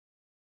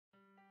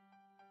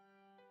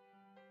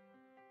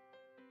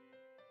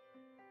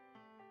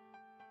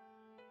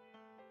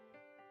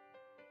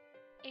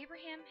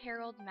Abraham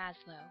Harold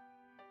Maslow.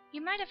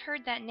 You might have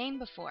heard that name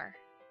before,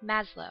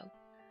 Maslow.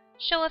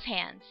 Show of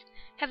hands,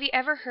 have you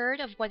ever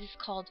heard of what is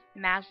called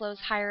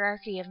Maslow's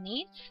hierarchy of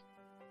needs?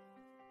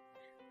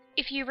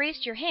 If you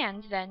raised your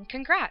hand, then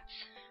congrats!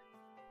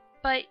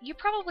 But you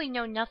probably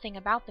know nothing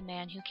about the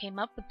man who came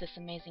up with this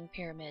amazing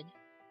pyramid.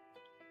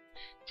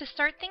 To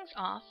start things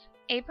off,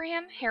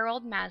 Abraham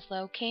Harold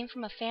Maslow came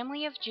from a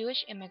family of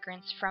Jewish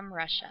immigrants from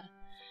Russia.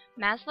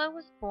 Maslow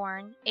was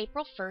born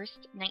April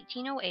 1st,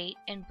 1908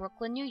 in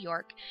Brooklyn, New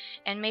York,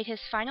 and made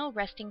his final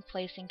resting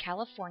place in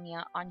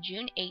California on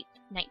June 8,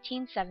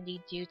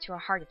 1970 due to a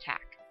heart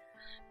attack.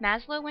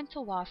 Maslow went to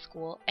law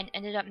school and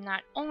ended up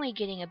not only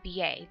getting a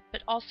BA,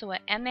 but also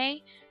a MA,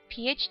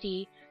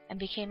 PhD, and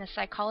became the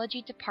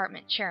psychology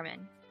department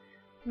chairman.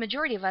 The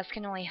majority of us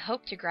can only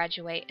hope to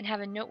graduate and have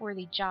a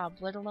noteworthy job,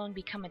 let alone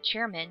become a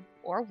chairman,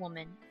 or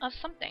woman, of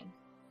something.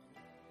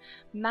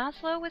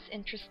 Maslow was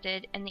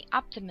interested in the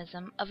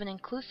optimism of an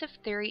inclusive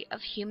theory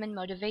of human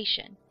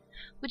motivation,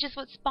 which is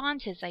what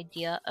spawned his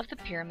idea of the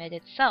pyramid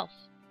itself.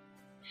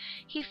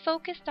 He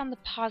focused on the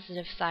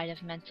positive side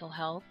of mental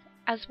health,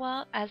 as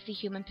well as the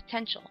human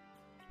potential,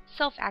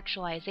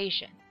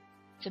 self-actualization,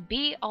 to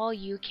be all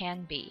you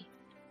can be.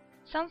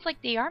 Sounds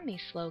like the Army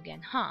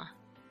slogan, huh?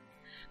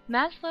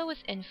 Maslow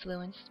was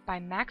influenced by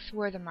Max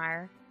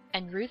Wertheimer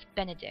and Ruth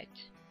Benedict.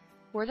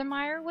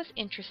 Wertheimer was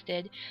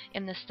interested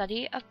in the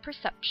study of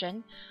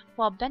perception,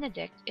 while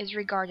Benedict is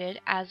regarded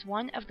as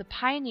one of the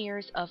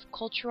pioneers of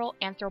cultural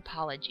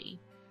anthropology.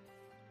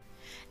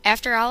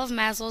 After all of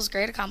Maslow's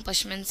great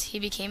accomplishments, he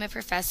became a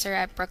professor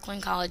at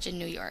Brooklyn College in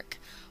New York.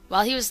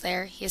 While he was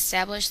there, he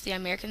established the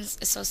American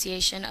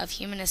Association of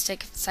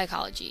Humanistic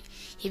Psychology.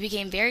 He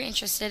became very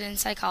interested in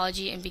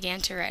psychology and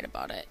began to write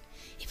about it.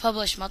 He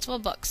published multiple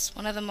books.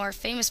 One of the more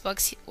famous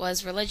books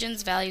was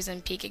Religions, Values,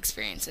 and Peak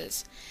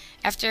Experiences.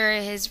 After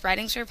his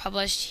writings were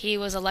published, he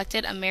was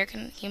elected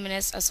American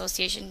Humanist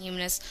Association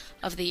Humanist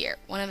of the Year,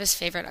 one of his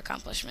favorite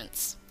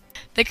accomplishments.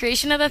 The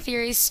creation of the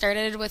theories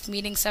started with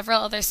meeting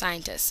several other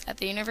scientists. At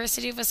the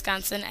University of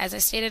Wisconsin, as I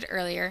stated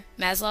earlier,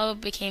 Maslow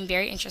became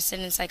very interested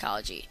in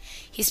psychology.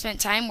 He spent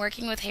time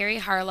working with Harry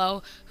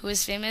Harlow, who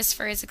is famous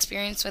for his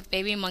experience with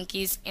baby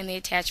monkeys and the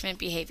attachment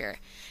behavior.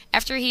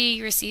 After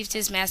he received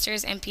his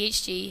master's and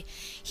PhD,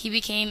 he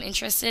became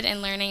interested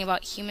in learning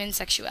about human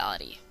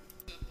sexuality.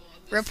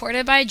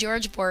 Reported by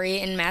George Bory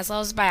in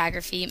Maslow's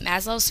biography,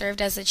 Maslow served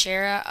as the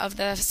chair of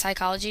the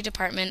psychology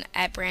department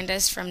at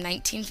Brandeis from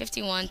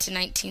 1951 to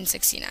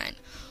 1969.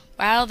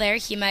 While there,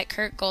 he met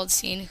Kurt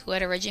Goldstein, who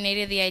had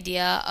originated the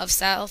idea of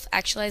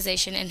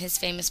self-actualization in his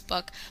famous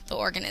book, The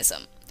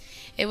Organism.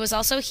 It was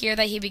also here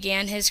that he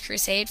began his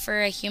crusade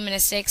for a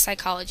humanistic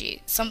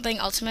psychology, something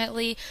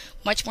ultimately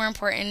much more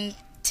important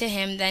to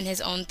him than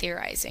his own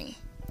theorizing.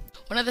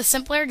 One of the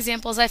simpler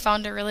examples I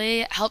found to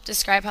really help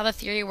describe how the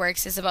theory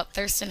works is about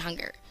thirst and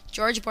hunger.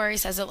 George Bory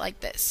says it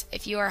like this: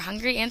 if you are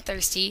hungry and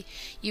thirsty,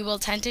 you will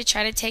tend to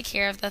try to take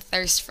care of the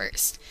thirst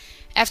first.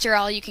 After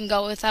all, you can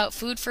go without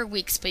food for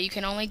weeks, but you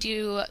can only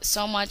do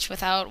so much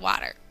without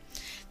water.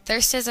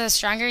 Thirst is a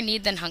stronger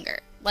need than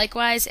hunger.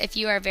 Likewise, if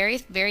you are very,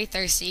 very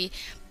thirsty,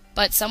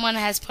 but someone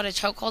has put a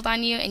chokehold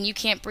on you and you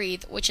can't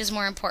breathe, which is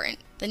more important?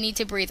 The need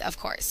to breathe, of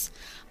course.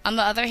 On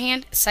the other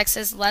hand, sex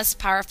is less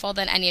powerful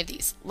than any of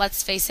these.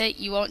 Let's face it,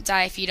 you won't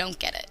die if you don't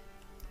get it.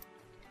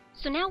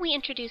 So now we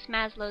introduce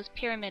Maslow's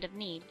pyramid of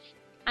needs.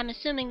 I'm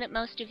assuming that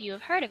most of you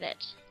have heard of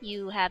it.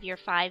 You have your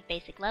 5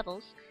 basic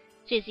levels: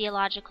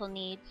 physiological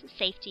needs,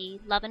 safety,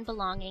 love and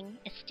belonging,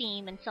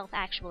 esteem, and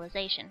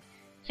self-actualization.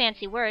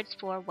 Fancy words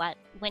for what,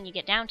 when you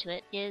get down to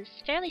it, is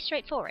fairly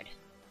straightforward.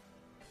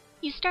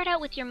 You start out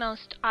with your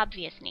most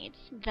obvious needs,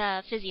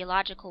 the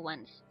physiological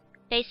ones.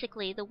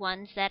 Basically the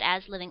ones that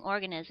as living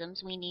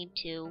organisms we need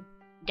to ...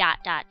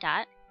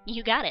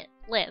 You got it,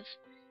 live.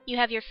 You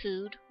have your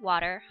food,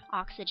 water,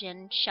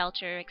 oxygen,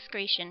 shelter,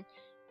 excretion,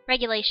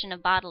 regulation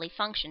of bodily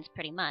functions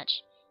pretty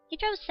much. He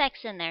throws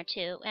sex in there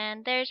too,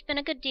 and there's been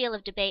a good deal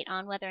of debate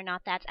on whether or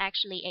not that's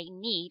actually a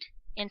need,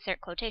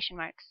 insert quotation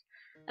marks.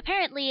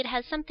 Apparently it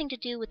has something to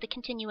do with the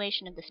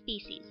continuation of the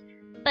species,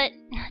 but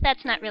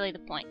that's not really the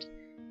point.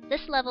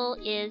 This level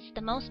is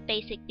the most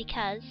basic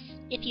because,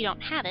 if you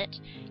don't have it,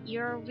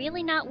 you're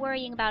really not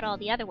worrying about all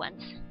the other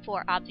ones,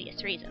 for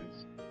obvious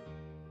reasons.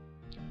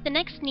 The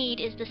next need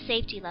is the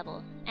safety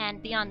level,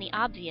 and beyond the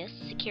obvious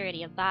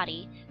security of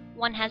body,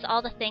 one has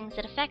all the things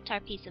that affect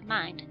our peace of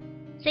mind.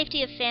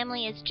 Safety of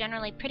family is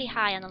generally pretty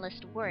high on the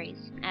list of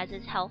worries, as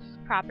is health,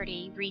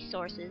 property,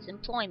 resources,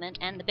 employment,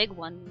 and the big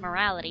one,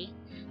 morality.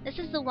 This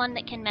is the one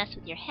that can mess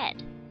with your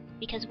head,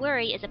 because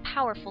worry is a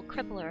powerful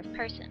crippler of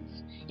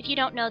persons. If you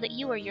don't know that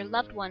you or your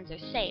loved ones are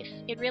safe,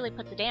 it really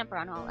puts a damper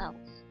on all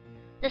else.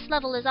 This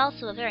level is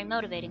also a very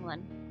motivating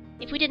one.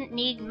 If we didn't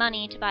need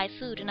money to buy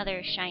food and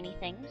other shiny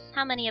things,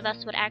 how many of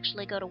us would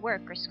actually go to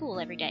work or school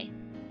every day?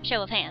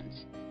 Show of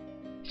hands.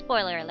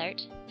 Spoiler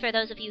alert, for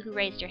those of you who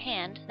raised your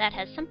hand, that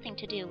has something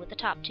to do with the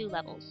top 2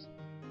 levels.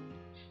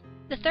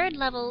 The third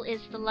level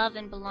is the love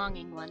and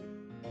belonging one,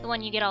 the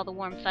one you get all the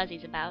warm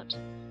fuzzies about.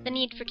 The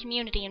need for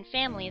community and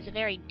family is a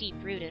very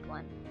deep-rooted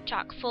one.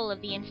 chock full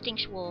of the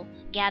instinctual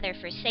gather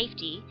for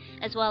safety,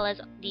 as well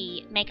as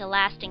the make a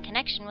lasting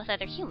connection with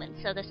other humans,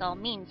 so this all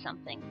means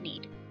something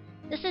need.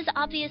 This is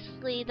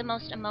obviously the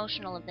most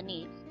emotional of the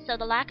needs, so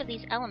the lack of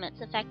these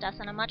elements affect us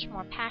on a much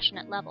more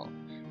passionate level.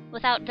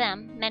 Without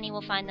them, many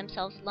will find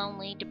themselves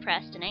lonely,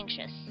 depressed, and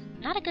anxious.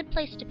 Not a good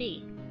place to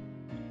be.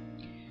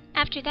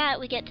 After that,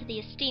 we get to the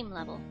esteem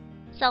level.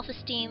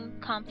 Self-esteem,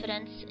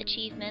 confidence,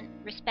 achievement,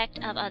 respect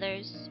of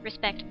others,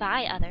 respect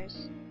by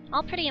others.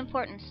 All pretty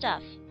important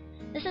stuff.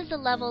 This is the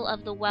level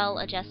of the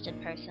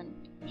well-adjusted person.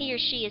 He or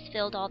she has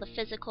filled all the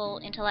physical,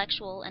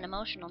 intellectual, and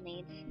emotional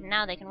needs, and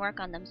now they can work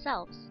on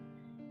themselves.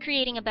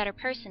 Creating a better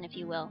person, if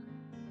you will.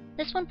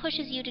 This one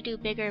pushes you to do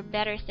bigger,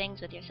 better things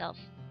with yourself.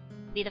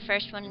 Be the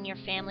first one in your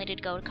family to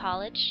go to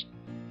college.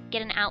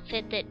 Get an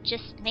outfit that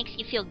just makes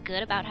you feel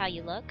good about how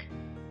you look.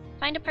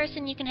 Find a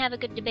person you can have a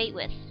good debate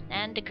with,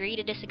 and agree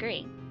to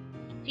disagree.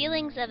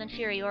 Feelings of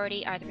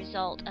inferiority are the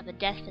result of a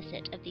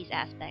deficit of these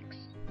aspects.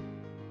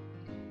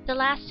 The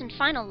last and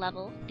final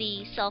level,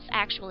 the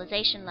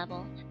self-actualization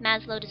level,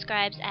 Maslow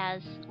describes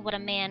as what a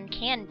man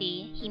can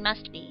be, he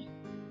must be.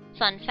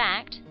 Fun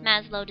fact,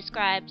 Maslow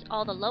describes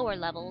all the lower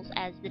levels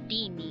as the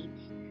D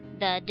needs,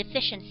 the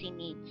deficiency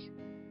needs.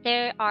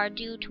 They are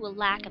due to a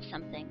lack of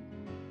something.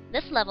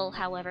 This level,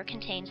 however,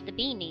 contains the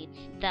B needs,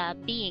 the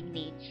being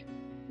needs.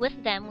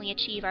 With them we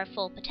achieve our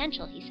full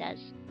potential, he says.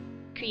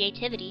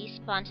 Creativity,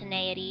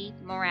 spontaneity,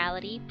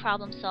 morality,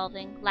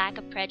 problem-solving, lack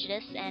of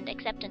prejudice, and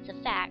acceptance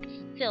of facts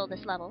fill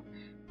this level.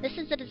 This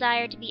is the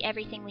desire to be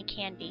everything we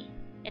can be.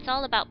 It's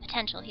all about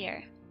potential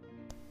here.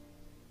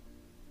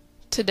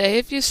 Today,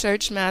 if you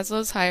search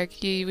Maslow's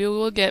hierarchy, you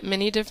will get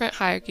many different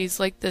hierarchies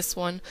like this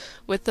one,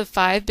 with the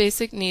 5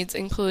 basic needs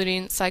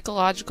including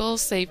psychological,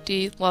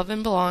 safety, love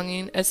and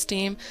belonging,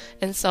 esteem,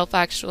 and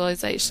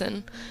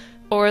self-actualization.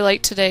 Or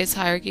like today's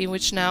hierarchy,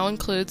 which now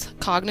includes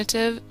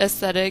cognitive,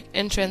 aesthetic,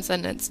 and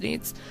transcendence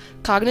needs.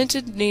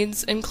 Cognitive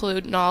needs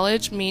include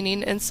knowledge,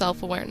 meaning, and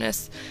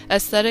self-awareness.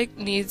 Aesthetic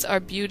needs are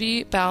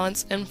beauty,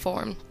 balance, and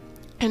form.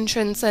 And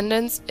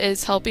transcendence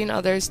is helping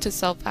others to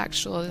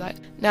self-actualize.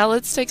 Now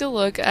let's take a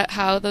look at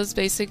how those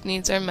basic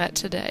needs are met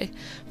today.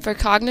 For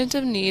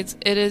cognitive needs,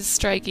 it is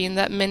striking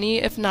that many,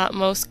 if not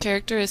most,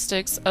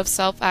 characteristics of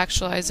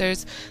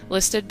self-actualizers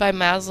listed by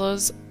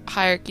Maslow's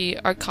hierarchy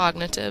are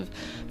cognitive.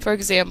 For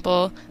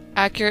example,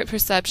 accurate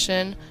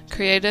perception,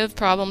 creative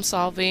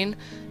problem-solving,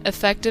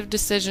 effective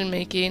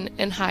decision-making,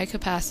 and high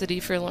capacity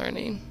for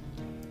learning.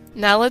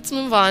 Now let's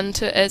move on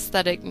to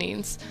aesthetic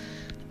needs.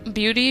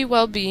 Beauty,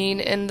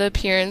 well-being, and the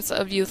appearance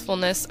of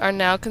youthfulness are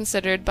now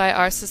considered by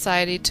our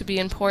society to be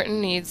important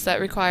needs that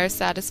require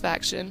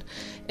satisfaction.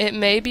 It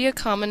may be a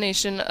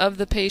combination of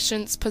the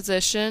patient's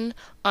position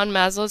on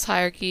Maslow's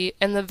hierarchy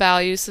and the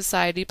value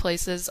society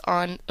places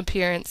on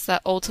appearance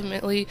that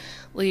ultimately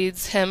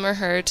leads him or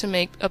her to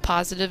make a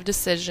positive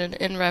decision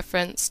in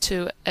reference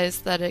to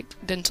aesthetic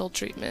dental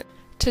treatment.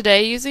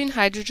 Today, using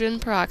hydrogen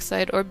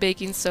peroxide or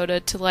baking soda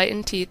to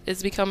lighten teeth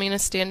is becoming a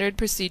standard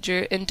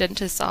procedure in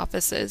dentists'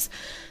 offices.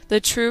 The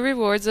true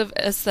rewards of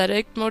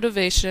aesthetic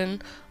motivation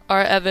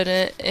are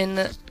evident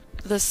in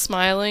the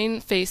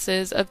smiling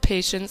faces of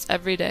patients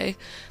every day.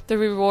 The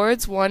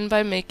rewards won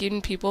by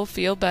making people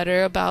feel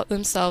better about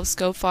themselves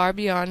go far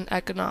beyond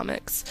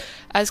economics.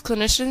 As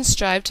clinicians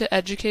strive to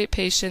educate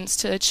patients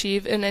to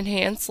achieve an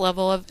enhanced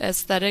level of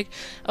aesthetic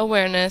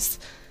awareness,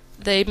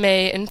 they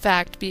may, in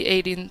fact, be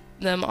aiding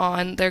them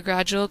on their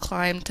gradual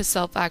climb to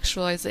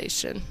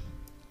self-actualization.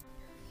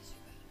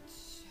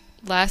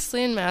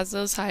 Lastly, in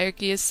Maslow's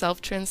hierarchy is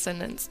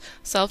self-transcendence.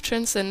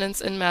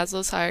 Self-transcendence in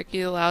Maslow's hierarchy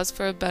allows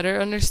for a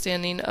better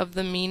understanding of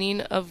the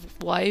meaning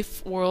of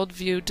life,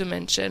 worldview,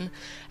 dimension.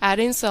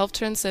 Adding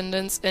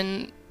self-transcendence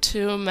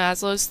into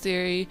Maslow's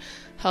theory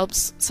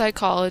helps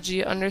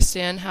psychology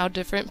understand how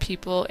different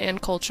people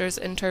and cultures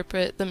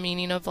interpret the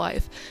meaning of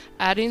life.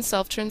 Adding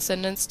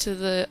self-transcendence to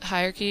the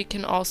hierarchy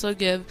can also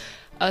give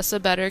us a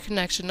better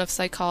connection of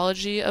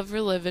psychology of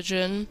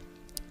religion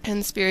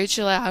and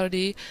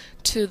spirituality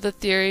to the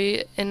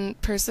theory in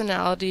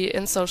personality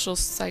and social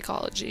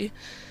psychology.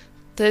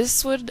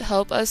 This would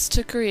help us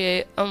to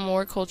create a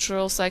more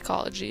cultural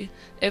psychology.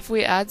 If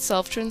we add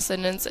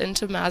self-transcendence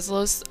into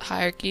Maslow's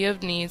hierarchy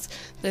of needs,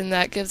 then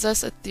that gives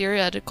us a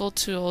theoretical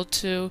tool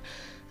to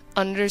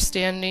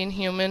understanding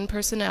human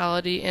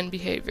personality and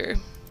behavior.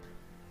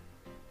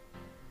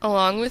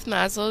 Along with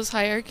Maslow's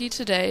hierarchy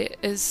today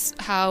is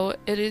how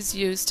it is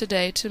used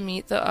today to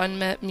meet the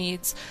unmet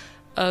needs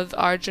of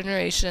our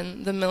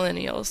generation, the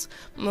millennials.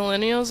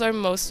 Millennials are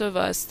most of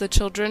us, the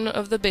children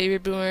of the baby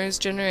boomers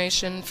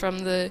generation from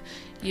the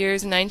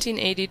years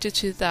 1980 to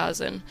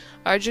 2000.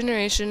 Our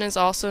generation is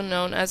also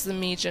known as the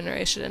me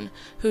generation,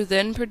 who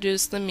then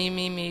produced the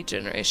me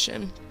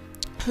generation,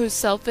 whose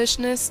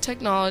selfishness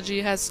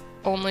technology has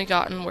only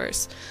gotten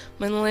worse.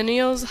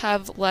 Millennials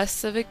have less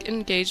civic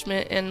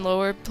engagement and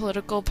lower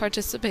political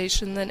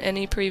participation than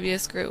any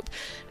previous group,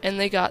 and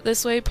they got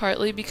this way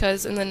partly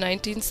because in the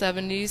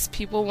 1970s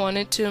people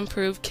wanted to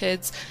improve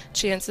kids'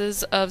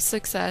 chances of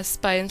success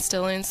by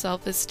instilling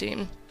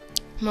self-esteem.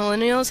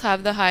 Millennials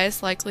have the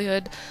highest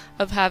likelihood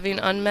of having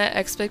unmet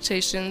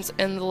expectations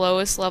and the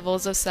lowest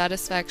levels of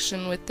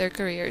satisfaction with their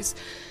careers.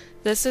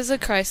 This is a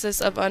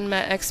crisis of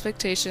unmet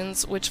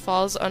expectations, which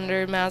falls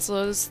under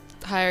Maslow's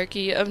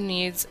hierarchy of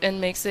needs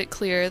and makes it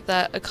clear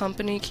that a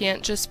company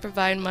can't just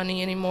provide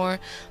money anymore,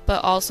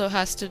 but also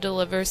has to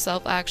deliver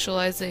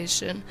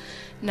self-actualization.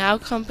 Now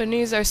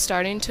companies are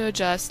starting to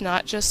adjust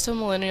not just to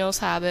millennials'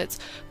 habits,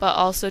 but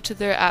also to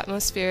their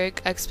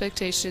atmospheric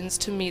expectations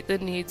to meet the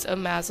needs of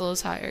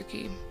Maslow's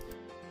hierarchy.